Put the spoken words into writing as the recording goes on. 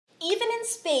in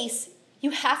space,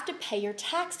 you have to pay your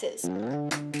taxes.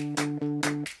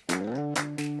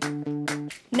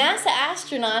 NASA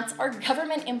astronauts are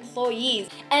government employees,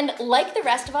 and like the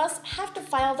rest of us, have to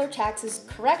file their taxes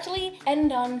correctly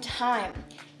and on time.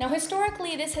 Now,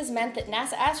 historically, this has meant that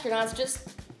NASA astronauts just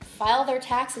file their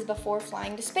taxes before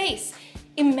flying to space.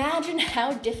 Imagine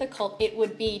how difficult it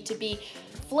would be to be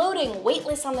floating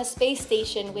weightless on the space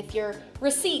station with your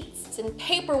receipts and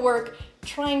paperwork,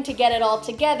 trying to get it all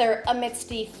together amidst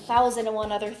the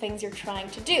 1,001 other things you're trying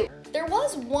to do. There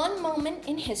was one moment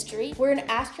in history where an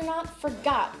astronaut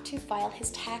forgot to file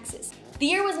his taxes. The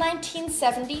year was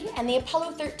 1970, and the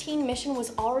Apollo 13 mission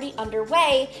was already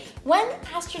underway when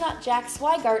astronaut Jack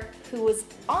Swigert, who was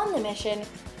on the mission,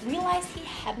 realized he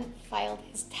hadn't filed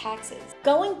his taxes.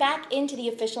 Going back into the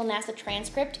official NASA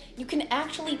transcript, you can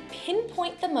actually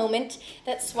pinpoint the moment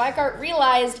that Swigert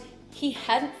realized he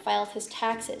hadn't filed his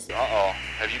taxes. Uh-oh.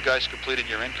 Have you guys completed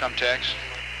your income tax?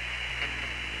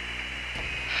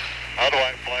 How do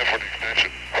I apply for the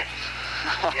extension?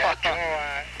 Yeah, Joe,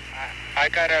 I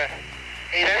gotta...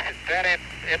 Hey, that ain't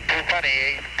too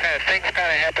funny. Things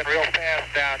kind of happen real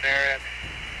fast down there, and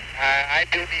I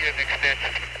do need an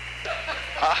extension.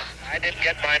 I didn't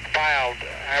get mine filed.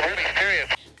 I'm really serious.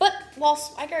 But while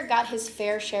Swigert got his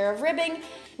fair share of ribbing,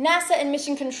 NASA and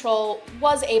Mission Control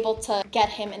was able to get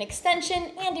him an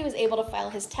extension, and he was able to file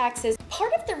his taxes.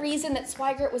 Part of the reason that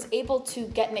Swigert was able to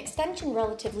get an extension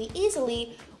relatively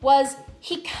easily was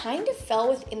he kind of fell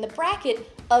within the bracket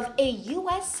of a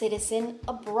US citizen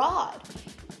abroad.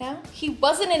 Now, he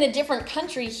wasn't in a different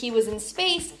country, he was in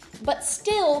space, but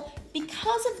still,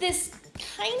 because of this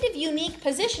kind of unique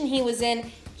position he was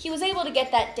in, he was able to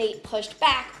get that date pushed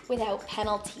back without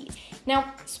penalties.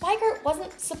 Now, Swigert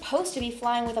wasn't supposed to be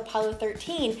flying with Apollo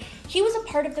 13. He was a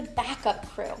part of the backup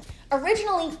crew.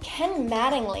 Originally, Ken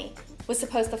Mattingly was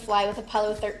supposed to fly with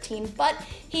Apollo 13, but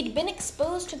he'd been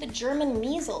exposed to the German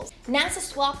measles. NASA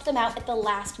swapped them out at the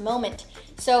last moment.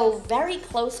 So very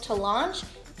close to launch,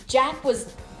 Jack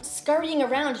was scurrying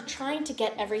around trying to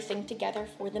get everything together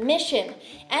for the mission.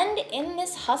 And in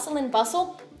this hustle and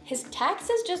bustle, his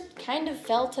taxes just kind of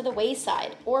fell to the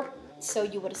wayside, or so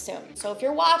you would assume. So if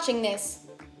you're watching this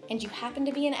and you happen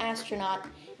to be an astronaut,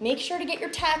 make sure to get your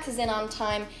taxes in on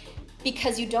time,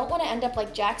 because you don't want to end up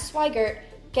like Jack Swigert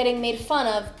getting made fun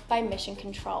of by Mission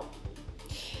Control.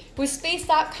 With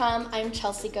Space.com, I'm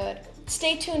Chelsea Good.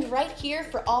 Stay tuned right here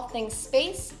for all things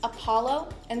space, Apollo,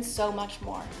 and so much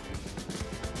more.